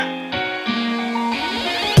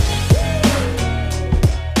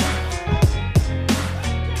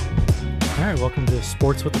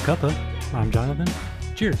Sports with the Cuppa. I'm Jonathan.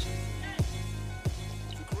 Cheers.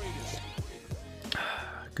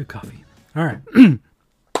 Good coffee. All right.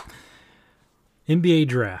 NBA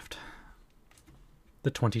Draft. The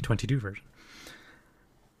 2022 version.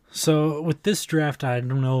 So with this draft, I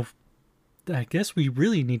don't know. I guess we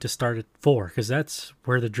really need to start at 4 because that's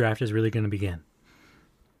where the draft is really going to begin.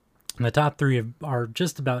 And the top 3 are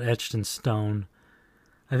just about etched in stone.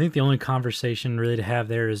 I think the only conversation really to have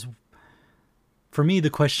there is, for me, the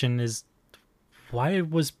question is, why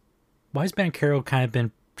has Banchero kind of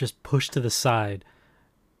been just pushed to the side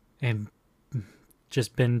and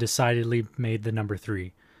just been decidedly made the number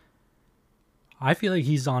 3? I feel like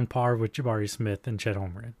he's on par with Jabari Smith and Chet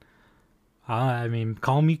Holmgren. I mean,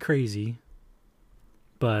 call me crazy,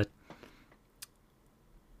 but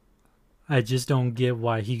I just don't get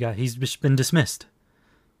why he's just been dismissed.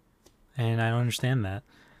 And I don't understand that.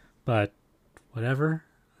 But whatever.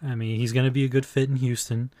 I mean, he's going to be a good fit in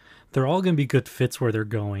Houston. They're all going to be good fits where they're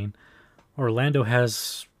going. Orlando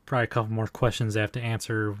has probably a couple more questions they have to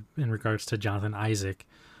answer in regards to Jonathan Isaac.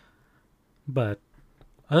 But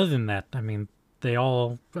other than that, I mean, they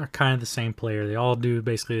all are kind of the same player. They all do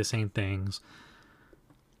basically the same things.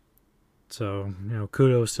 So,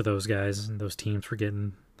 kudos to those guys and those teams for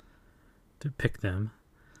getting to pick them.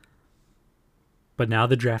 But now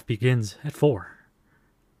the draft begins at 4.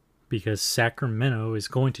 Because Sacramento is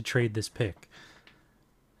going to trade this pick.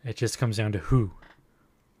 It just comes down to who.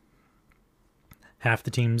 Half the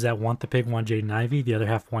teams that want the pick want Jaden Ivey. The other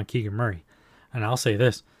half want Keegan Murray. And I'll say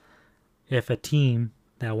this. If a team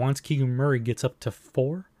that wants Keegan Murray gets up to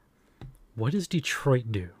 4, what does Detroit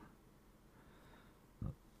do?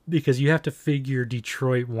 Because you have to figure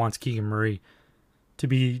Detroit wants Keegan Murray to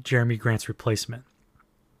be Jeremy Grant's replacement.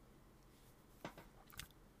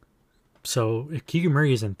 So if Keegan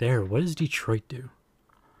Murray isn't there, what does Detroit do?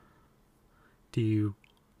 Do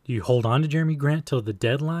you hold on to Jeremy Grant till the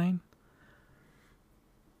deadline?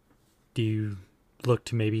 Do you look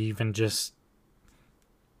to maybe even just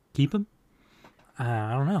keep him?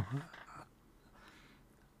 I don't know.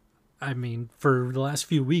 I mean, for the last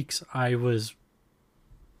few weeks, I'm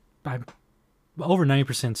over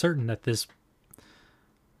 90% certain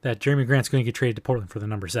that Jeremy Grant's going to get traded to Portland for the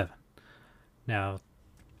number 7. Now,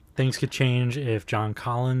 things could change if John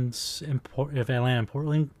Collins, if Atlanta and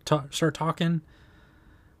Portland start talking.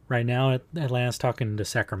 Right now, Atlanta's talking to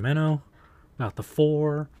Sacramento about the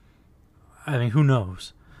 4. I mean, who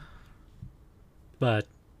knows? But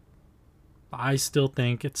I still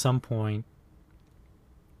think at some point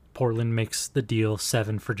Portland makes the deal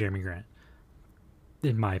 7 for Jeremy Grant,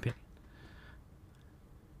 in my opinion.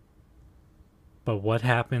 But what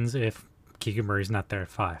happens if Keegan Murray's not there at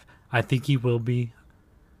 5? I think he will be.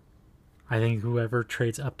 I think whoever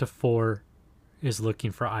trades up to 4 is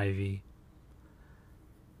looking for Ivy.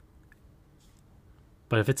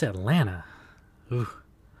 But if it's Atlanta,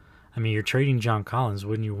 I mean, you're trading John Collins.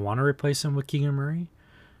 Wouldn't you want to replace him with Keegan Murray?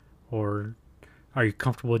 Or are you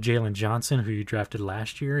comfortable with Jalen Johnson, who you drafted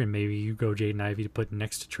last year, and maybe you go Jaden Ivey to put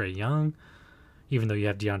next to Trae Young, even though you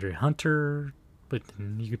have DeAndre Hunter, but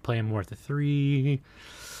you could play him more at the 3.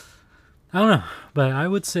 I don't know, but I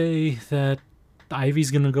would say that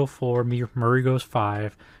Ivy's going to go 4, Murray goes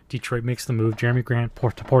 5, Detroit makes the move, Jeremy Grant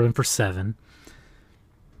to Portland for 7.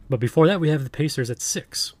 But before that, we have the Pacers at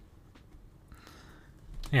 6.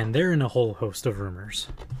 And they're in a whole host of rumors.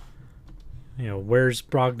 Where's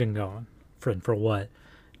Brogdon going? For what?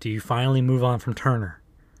 Do you finally move on from Turner,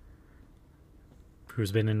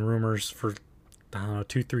 who's been in rumors for,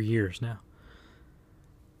 2-3 years now?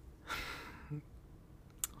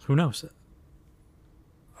 Who knows?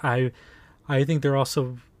 I think they're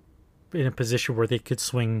also in a position where they could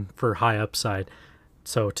swing for high upside.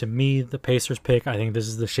 So to me, the Pacers pick, I think this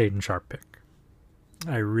is the Shaedon Sharpe pick.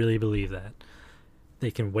 I really believe that. They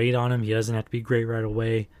can wait on him. He doesn't have to be great right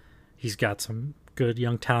away. He's got some good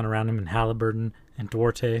young talent around him in Halliburton and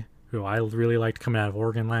Duarte, who I really liked coming out of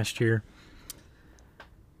Oregon last year.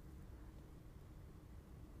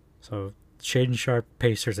 So Shaedon Sharpe,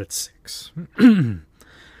 Pacers at 6.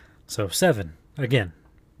 So 7. Again,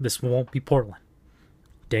 this won't be Portland.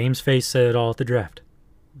 Dame's face said it all at the draft.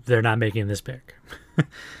 They're not making this pick.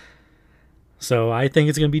 So I think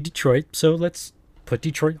it's going to be Detroit. So let's put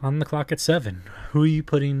Detroit on the clock at 7. Who are you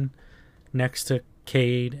putting next to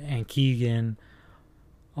Cade and Keegan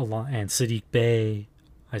and Sadiq Bey,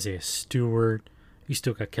 Isaiah Stewart? You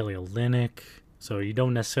still got Kelly Olynyk, so you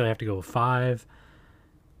don't necessarily have to go 5.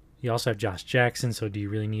 You also have Josh Jackson, so do you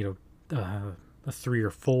really need a 3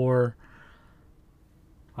 or 4?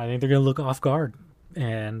 I think they're going to look off guard,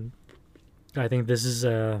 and I think this is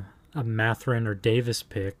a Mathurin or Davis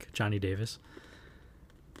pick, Johnny Davis.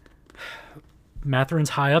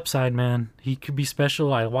 Matherin's high upside, man. He could be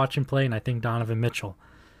special. I watch him play, and I think Donovan Mitchell.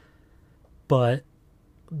 But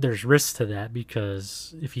there's risks to that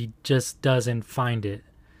because if he just doesn't find it,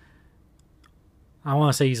 I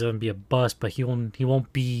want to say he's going to be a bust, but he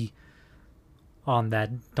won't be on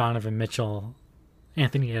that Donovan Mitchell,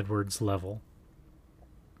 Anthony Edwards level.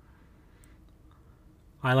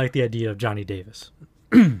 I like the idea of Johnny Davis.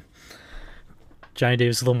 Johnny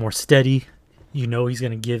Davis is a little more steady. You know he's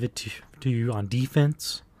going to give it to you on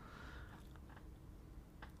defense.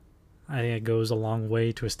 I think it goes a long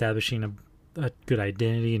way to establishing a good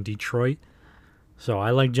identity in Detroit. So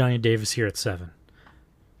I like Johnny Davis here at 7.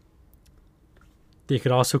 They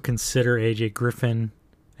could also consider AJ Griffin,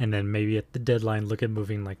 and then maybe at the deadline look at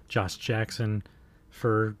moving like Josh Jackson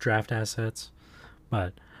for draft assets.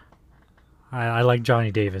 But I like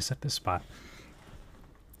Johnny Davis at this spot.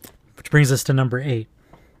 Which brings us to number 8.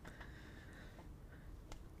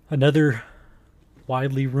 Another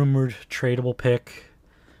widely rumored tradable pick.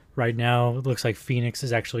 Right now, it looks like Phoenix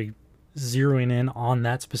is actually zeroing in on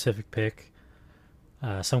that specific pick.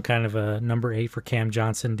 Some kind of a number 8 for Cam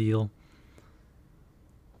Johnson deal.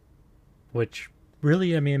 Which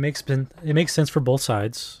really, I mean, it makes sense for both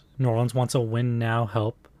sides. New Orleans wants a win now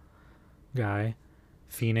help guy.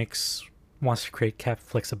 Phoenix wants to create cap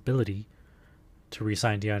flexibility to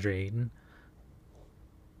re-sign DeAndre Ayton.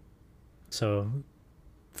 So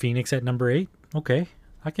Phoenix at number 8, okay,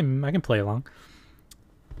 I can play along.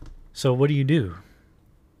 So what do?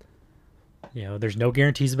 You know, there's no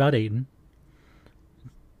guarantees about Ayton.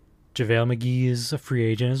 JaVale McGee is a free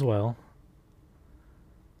agent as well.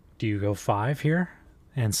 Do you go 5 here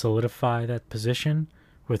and solidify that position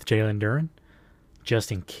with Jalen Duren,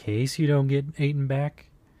 just in case you don't get Ayton back?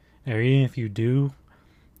 Or even if you do,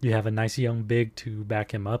 you have a nice young big to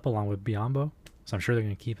back him up along with Biyombo. So I'm sure they're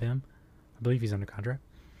going to keep him. I believe he's under contract.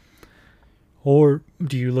 Or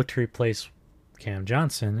do you look to replace Cam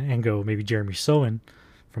Johnson and go maybe Jeremy Sohan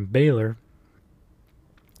from Baylor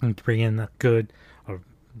and bring in a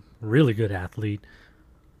really good athlete,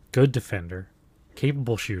 good defender,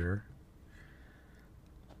 capable shooter?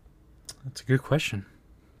 That's a good question.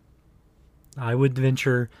 I would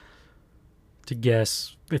venture to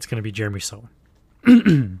guess it's going to be Jeremy Sohan.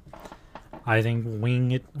 I think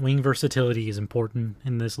wing versatility is important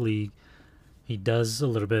in this league. He does a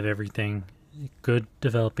little bit of everything. Good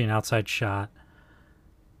developing outside shot.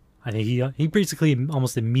 I think he basically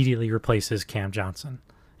almost immediately replaces Cam Johnson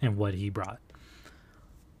and what he brought.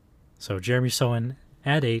 So Jeremy Sohan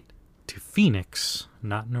at 8 to Phoenix,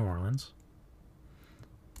 not New Orleans.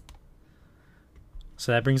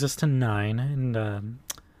 So that brings us to 9. And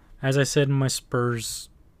as I said in my Spurs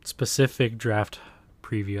specific draft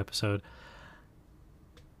preview episode,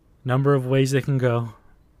 number of ways they can go.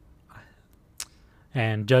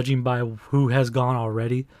 And judging by who has gone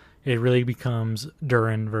already, it really becomes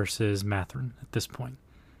Duren versus Mathurin at this point.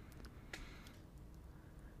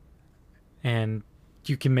 And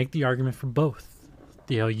you can make the argument for both.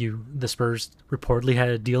 You know, the Spurs reportedly had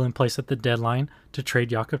a deal in place at the deadline to trade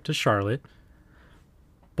Jakob to Charlotte,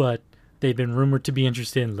 but they've been rumored to be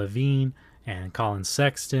interested in Levine and Colin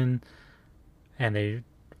Sexton, and they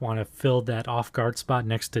want to fill that off-guard spot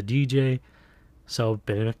next to DJ. So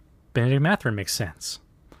Benedict Mathurin makes sense.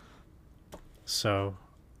 So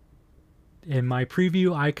in my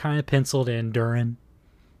preview, I kind of penciled in Duren.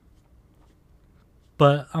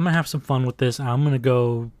 But I'm going to have some fun with this. I'm going to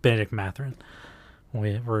go Benedict Mathurin.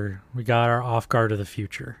 We got our off-guard of the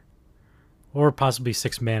future. Or possibly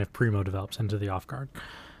 6-man if Primo develops into the off-guard.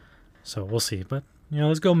 So we'll see. But,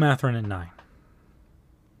 let's go Mathurin at 9.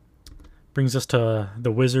 Brings us to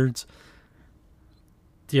the Wizards.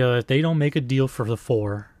 If they don't make a deal for the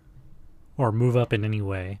 4 or move up in any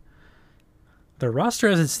way, the roster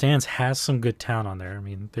as it stands has some good talent on there. I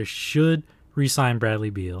mean, they should re-sign Bradley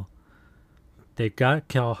Beal. They've got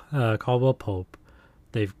Caldwell Pope.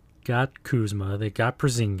 They've got Kuzma. They got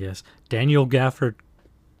Porzingis. Daniel Gafford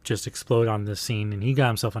just exploded on the scene, and he got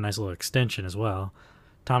himself a nice little extension as well.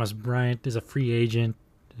 Thomas Bryant is a free agent.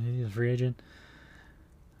 He's a free agent.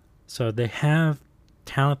 So they have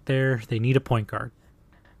talent there. They need a point guard.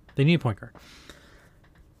 They've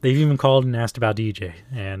even called and asked about DJ,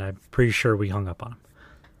 and I'm pretty sure we hung up on him.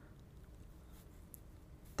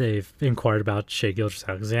 They've inquired about Shai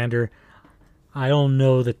Gilgeous-Alexander. I don't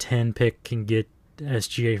know the 10 pick can get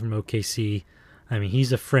SGA from OKC. I mean,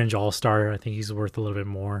 he's a fringe all-star. I think he's worth a little bit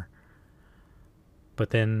more.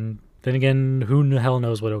 But then again, who the hell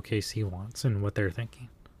knows what OKC wants and what they're thinking.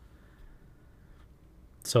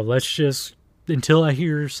 So let's just, until I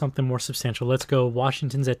hear something more substantial, let's go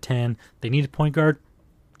Washington's at 10. They need a point guard.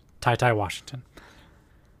 Ty Washington.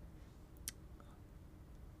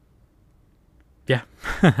 yeah,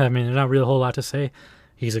 I mean, there's not really a whole lot to say.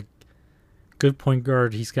 He's a good point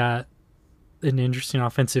guard. He's got an interesting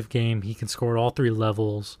offensive game. He can score at all three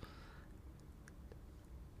levels.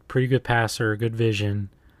 Pretty good passer, good vision.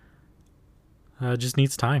 Just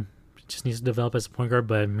needs time. Just needs to develop as a point guard.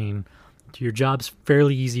 But I mean, your job's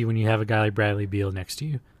fairly easy when you have a guy like Bradley Beal next to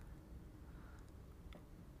you.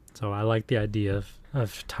 So I like the idea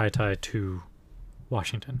of Ty to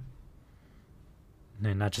Washington.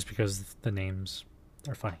 And not just because the names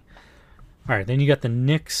are funny. All right, then you got the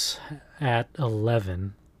Knicks at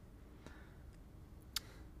 11.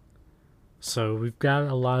 So we've got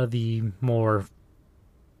a lot of the more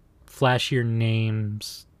flashier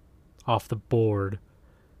names off the board.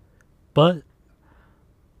 But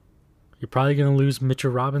you're probably going to lose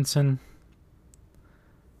Mitchell Robinson.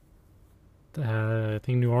 I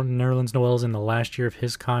think Nerlens Noel's in the last year of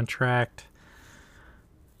his contract.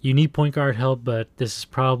 You need point guard help, but this is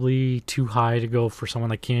probably too high to go for someone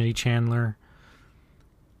like Kennedy Chandler.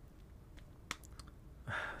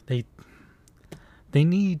 They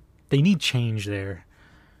need change there.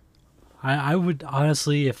 I would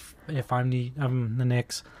honestly, if I'm the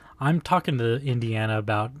Knicks, I'm talking to Indiana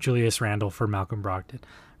about Julius Randle for Malcolm Brogdon.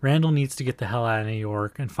 Randle needs to get the hell out of New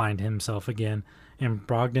York and find himself again, and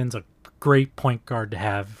Brogdon's a great point guard to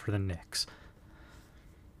have for the Knicks.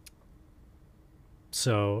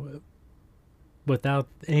 So, without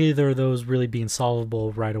either of those really being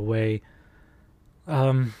solvable right away,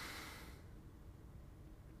 I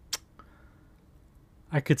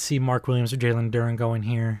could see Mark Williams or Jalen Duren going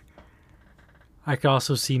here. I could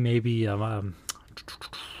also see maybe Tari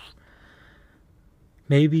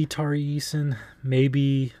Eason,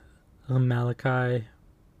 maybe Malachi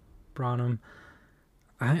Branham.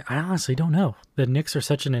 I honestly don't know. The Knicks are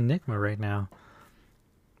such an enigma right now.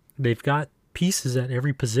 They've got pieces at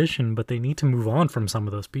every position, but they need to move on from some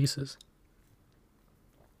of those pieces.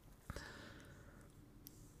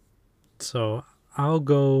 So I'll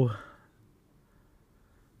go,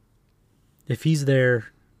 if he's there,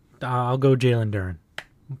 I'll go Jalen Duren.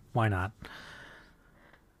 Why not?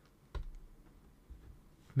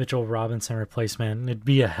 Mitchell Robinson replacement. It'd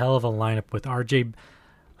be a hell of a lineup with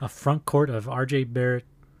a front court of RJ Barrett,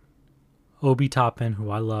 Obi Toppin, who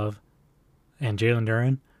I love, and Jalen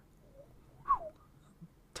Duren.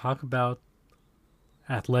 Talk about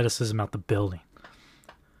athleticism out the building.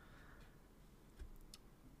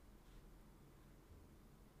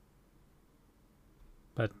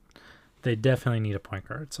 But they definitely need a point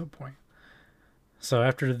guard at some point. So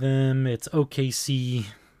after them, it's OKC.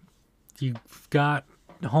 You've got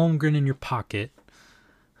Holmgren in your pocket.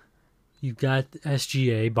 You've got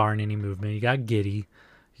SGA, barring any movement. You got Giddey.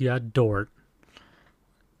 You got Dort.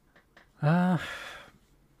 What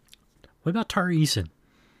about Tari Eason?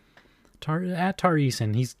 Tari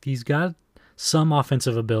Eason, he's got some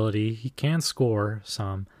offensive ability. He can score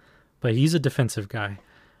some, but he's a defensive guy.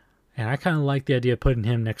 And I kind of like the idea of putting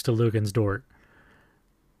him next to Luguentz Dort.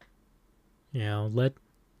 You know, let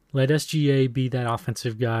SGA be that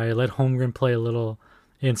offensive guy. Let Holmgren play a little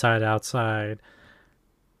inside, outside.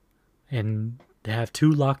 And have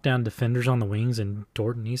two lockdown defenders on the wings and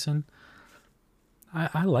Dort and Eason.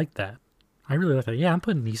 I like that. I really like that. Yeah, I'm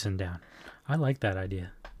putting Eason down. I like that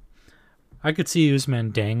idea. I could see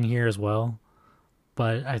Ousmane Deng here as well.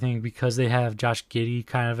 But I think because they have Josh Giddey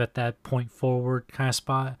kind of at that point forward kind of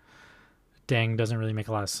spot, Deng doesn't really make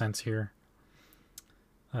a lot of sense here.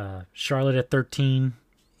 Charlotte at 13,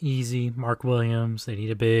 easy. Mark Williams, they need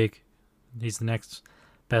a big. He's the next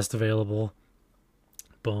best available.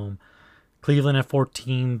 Boom. Cleveland at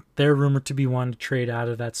 14, they're rumored to be wanting to trade out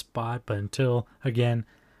of that spot, but until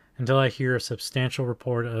I hear a substantial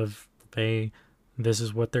report of, hey, this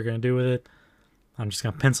is what they're going to do with it, I'm just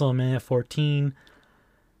going to pencil them in at 14.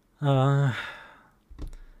 I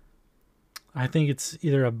think it's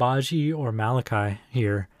either Agbaji or Malachi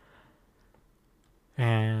here.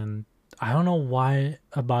 And I don't know why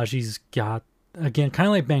Abaji's got, again, kind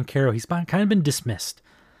of like Banchero, he's kind of been dismissed.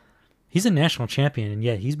 He's a national champion, and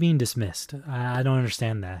yet he's being dismissed. I don't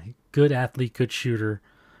understand that. Good athlete, good shooter,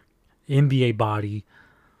 NBA body.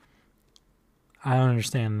 I don't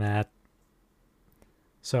understand that.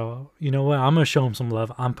 So, you know what? I'm going to show him some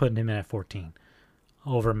love. I'm putting him in at 14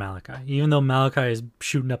 over Malachi. Even though Malachi is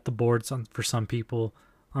shooting up the boards for some people,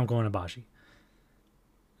 I'm going Agbaji.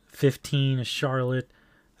 15 is Charlotte.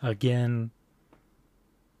 Again,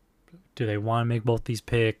 do they want to make both these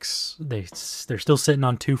picks? They're still sitting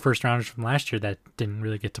on 2 first-rounders from last year that didn't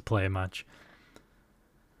really get to play much.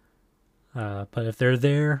 But if they're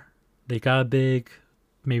there, they got a big.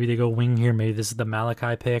 Maybe they go wing here. Maybe this is the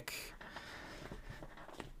Malachi pick.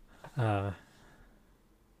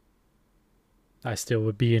 I still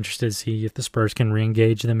would be interested to see if the Spurs can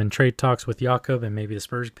re-engage them in trade talks with Jakob, and maybe the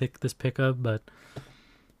Spurs pick this pick up. But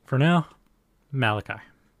for now, Malachi.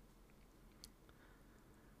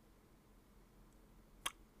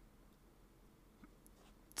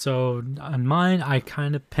 So on mine, I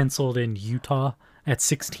kind of penciled in Utah at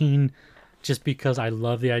 16 just because I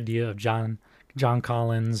love the idea of John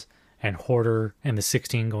Collins and Horter and the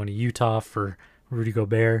 16 going to Utah for Rudy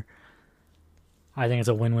Gobert. I think it's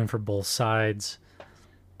a win-win for both sides.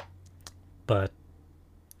 But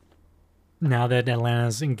now that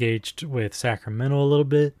Atlanta's engaged with Sacramento a little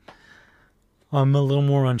bit, I'm a little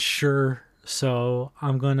more unsure. So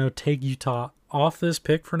I'm going to take Utah off this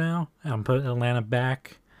pick for now. I'm putting Atlanta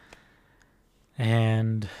back.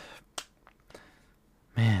 And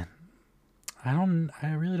man, I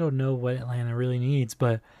really don't know what Atlanta really needs,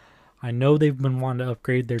 but I know they've been wanting to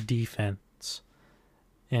upgrade their defense.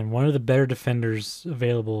 And one of the better defenders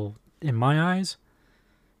available in my eyes,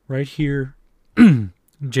 right here,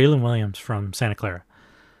 Jalen Williams from Santa Clara.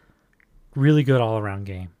 Really good all-around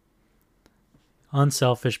game.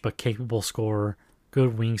 Unselfish but capable scorer.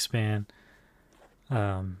 Good wingspan.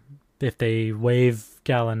 If they waive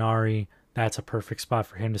Gallinari, that's a perfect spot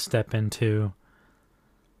for him to step into.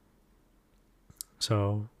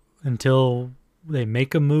 So until they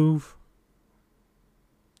make a move,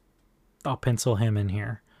 I'll pencil him in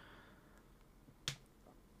here.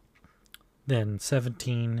 Then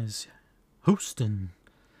 17 is Houston.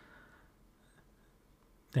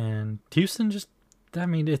 And Houston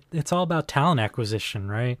it's all about talent acquisition,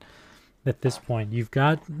 right? At this point, you've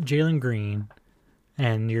got Jalen Green,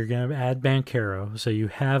 and you're going to add Banchero, so you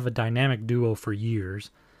have a dynamic duo for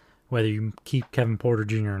years, whether you keep Kevin Porter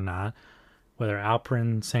Jr. or not, whether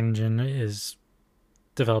Alperen Sengun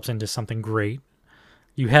develops into something great.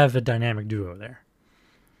 You have a dynamic duo there.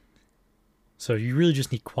 So you really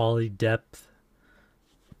just need quality depth.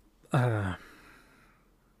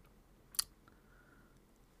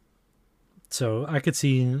 So I could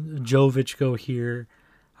see Jovic go here.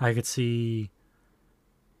 I could see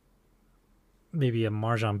maybe a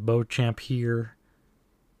Marjon Beauchamp here.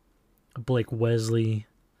 A Blake Wesley.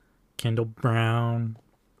 Kendall Brown.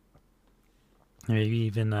 Maybe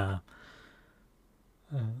even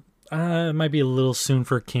it might be a little soon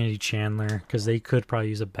for Kennedy Chandler because they could probably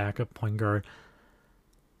use a backup point guard.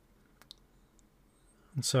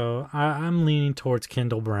 So I'm leaning towards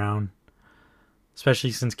Kendall Brown,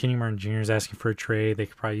 especially since Kenny Martin Jr. is asking for a trade. They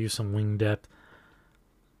could probably use some wing depth.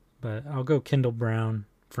 But I'll go Kendall Brown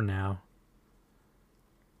for now.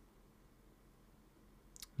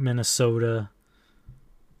 Minnesota.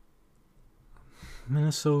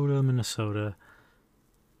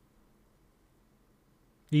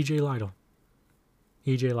 EJ Lytle.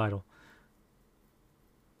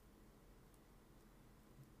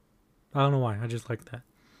 I don't know why. I just like that.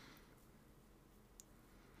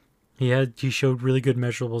 He showed really good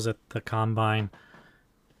measurables at the combine.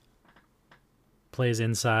 Plays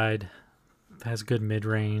inside. Has good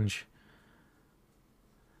mid-range.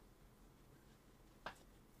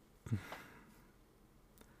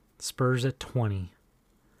 Spurs at 20.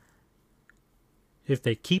 If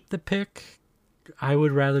they keep the pick, I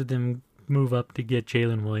would rather them move up to get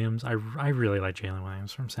Jalen Williams. I really like Jalen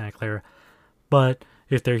Williams from Santa Clara. But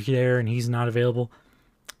if they're there and he's not available,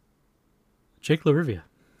 Jake LaRivia.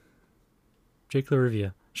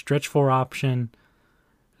 Stretch 4 option.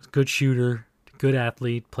 Good shooter. Good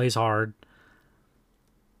athlete. Plays hard.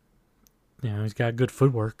 He's got good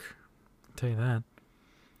footwork. I'll tell you that.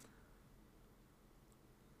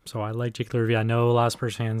 So I like Jake LaRivia. I know a lot of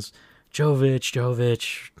Spurs fans, Jovic.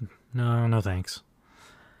 No thanks.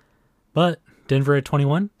 But Denver at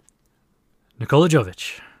 21, Nikola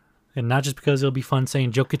Jovic. And not just because it'll be fun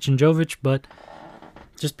saying Jokic and Jovic, but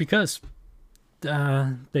just because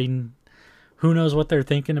who knows what they're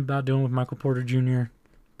thinking about doing with Michael Porter Jr.,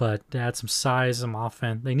 but to add some size, some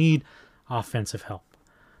offense. They need offensive help.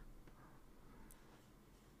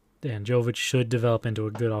 And Jovic should develop into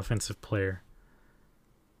a good offensive player.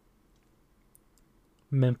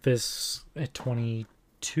 Memphis at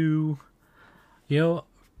 22.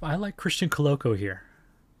 I like Christian Koloko here.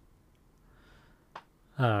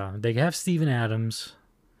 They have Steven Adams,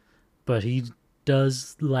 but he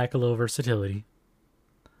does lack a little versatility.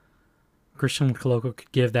 Christian Koloko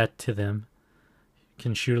could give that to them. He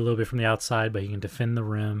can shoot a little bit from the outside, but he can defend the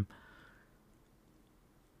rim.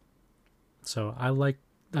 So I like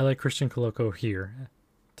Christian Koloko here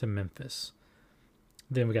to Memphis.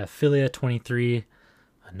 Then we got Philly at 23.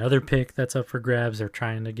 Another pick that's up for grabs they're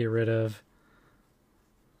trying to get rid of.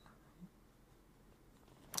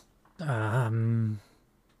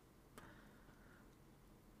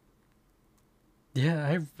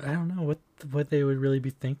 Yeah, I don't know what they would really be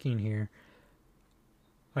thinking here.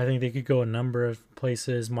 I think they could go a number of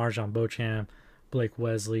places. Marjon Beauchamp, Blake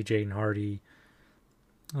Wesley, Jaden Hardy,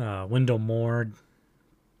 Wendell Moore,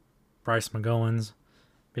 Bryce McGowens,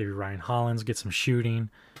 maybe Ryan Hollins, get some shooting.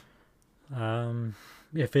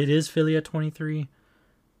 If it is Philly at 23,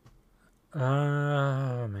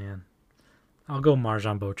 oh man, I'll go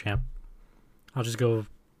Marjon Beauchamp. I'll just go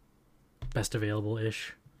best available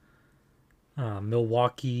ish.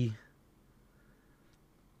 Milwaukee.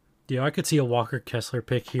 Yeah, I could see a Walker Kessler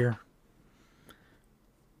pick here.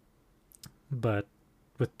 But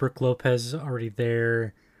with Brook Lopez already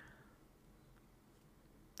there,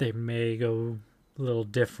 they may go a little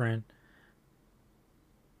different.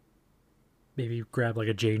 Maybe grab like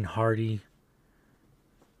a Jaden Hardy.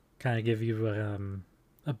 Kind of give you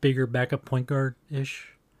a bigger backup point guard ish,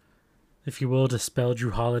 if you will, to spell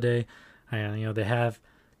Drew Holiday. And they have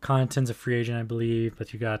Connaughton's a free agent, I believe,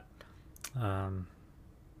 but you got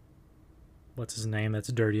what's his name? That's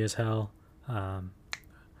dirty as hell. Oh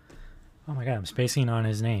my god, I'm spacing on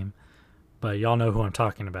his name, but y'all know who I'm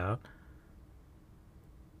talking about.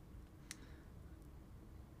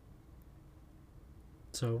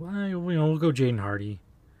 So we'll go Jaden Hardy.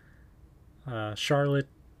 Charlotte,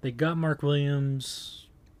 they got Mark Williams,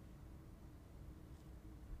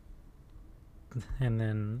 and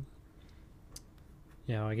then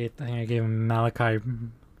I think I gave him Malachi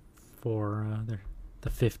for the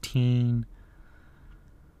 15.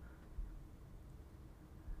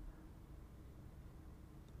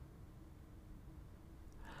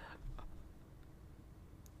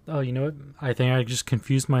 Oh, you know what? I think I just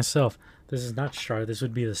confused myself. This is not Charlotte. This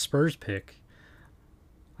would be the Spurs pick.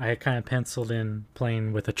 I had kind of penciled in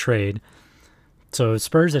playing with a trade. So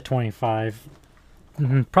Spurs at 25.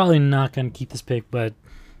 Probably not going to keep this pick, but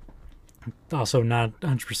also not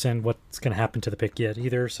 100% what's going to happen to the pick yet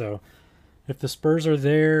either. So if the Spurs are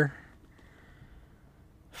there,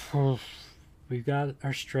 we've got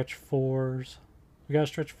our stretch fours. We got a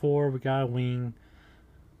stretch four. We got a wing.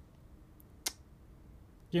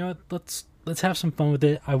 You know what? Let's have some fun with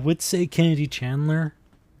it. I would say Kennedy Chandler,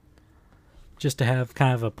 just to have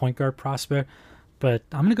kind of a point guard prospect, but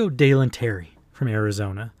I'm gonna go Dalen Terry from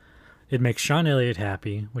Arizona. It makes Sean Elliott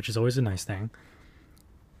happy, which is always a nice thing.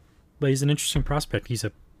 But he's an interesting prospect. He's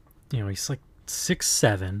he's like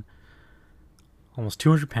 6'7", almost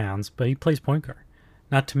 200 pounds, but he plays point guard.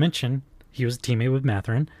 Not to mention, he was a teammate with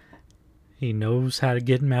Mathurin. He knows how to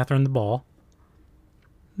get Mathurin the ball.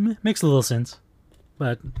 Makes a little sense.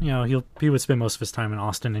 But, he would spend most of his time in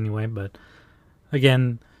Austin anyway. But,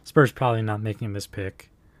 again, Spurs probably not making this pick.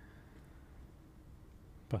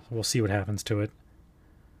 But we'll see what happens to it.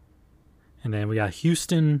 And then we got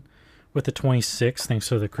Houston with the 26, thanks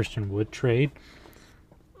to the Christian Wood trade.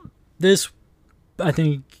 This, I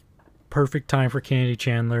think, perfect time for Kennedy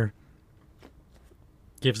Chandler.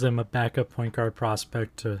 Gives them a backup point guard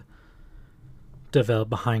prospect to develop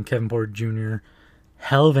behind Kevin Porter Jr.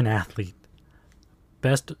 Hell of an athlete.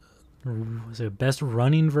 Best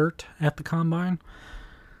running vert at the combine.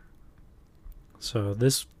 So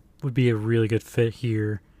this would be a really good fit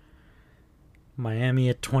here. Miami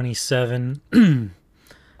at 27.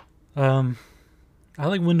 I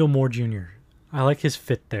like Wendell Moore Jr. I like his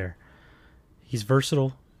fit there. He's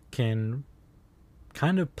versatile, can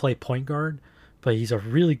kind of play point guard, but he's a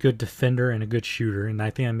really good defender and a good shooter, and I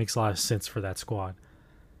think that makes a lot of sense for that squad.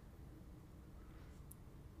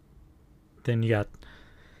 Then you got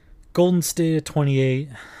Golden State at 28.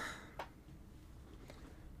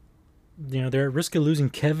 They're at risk of losing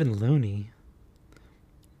Kevin Looney.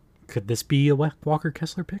 Could this be a Walker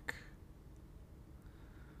Kessler pick?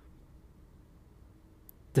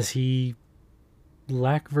 Does he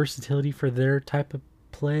lack versatility for their type of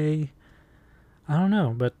play? I don't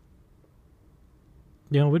know, but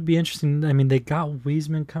it would be interesting. I mean, they got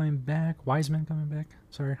Wiseman coming back.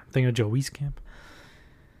 Sorry, I'm thinking of Joe Wieskamp.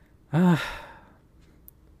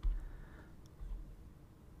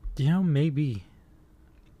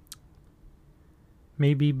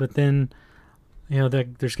 Maybe, but then,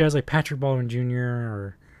 there's guys like Patrick Baldwin Jr.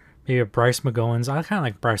 or maybe a Bryce McGowens. I kind of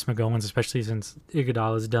like Bryce McGowens, especially since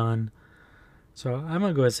Iguodala's done. So I'm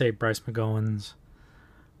going to go ahead and say Bryce McGowens.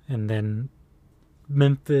 And then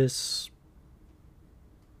Memphis.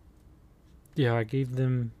 Yeah, I gave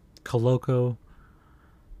them Koloko.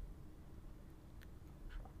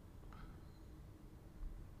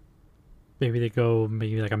 Maybe they go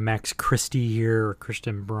like a Max Christie here or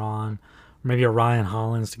Christian Braun. Or maybe a Ryan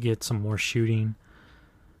Hollins to get some more shooting.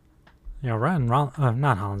 Not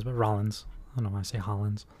Hollins, but Rollins. I don't know why I say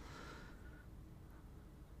Hollins.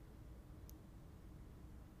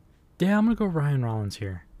 Yeah, I'm going to go Ryan Rollins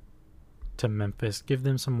here to Memphis. Give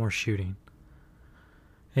them some more shooting.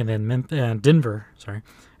 And then Denver,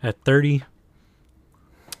 at 30.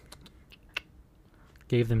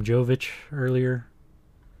 Gave them Jovic earlier.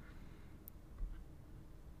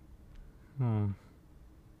 To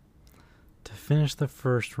finish the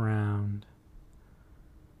first round.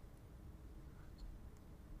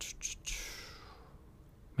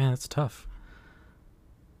 Man, that's tough.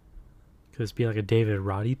 Could this be like a David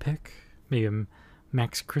Roddy pick? Maybe a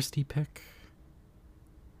Max Christie pick?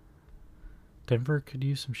 Denver could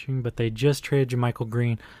use some shooting, but they just traded JaMychal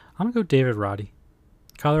Green. I'm going to go David Roddy.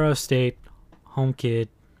 Colorado State, home kid.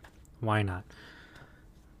 Why not?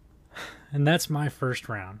 And that's my first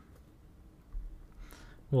round.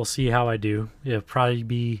 We'll see how I do. It'll probably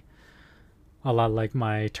be a lot like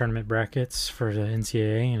my tournament brackets for the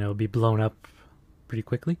NCAA, and it'll be blown up pretty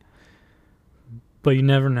quickly. But you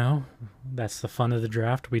never know. That's the fun of the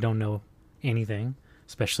draft. We don't know anything,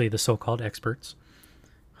 especially the so-called experts,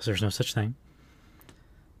 because there's no such thing.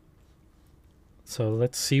 So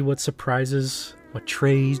let's see what surprises, what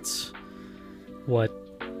trades, what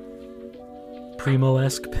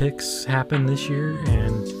Primo-esque picks happen this year,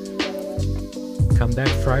 and come back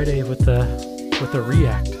Friday with a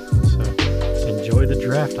react. So enjoy the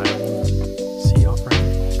draft. I will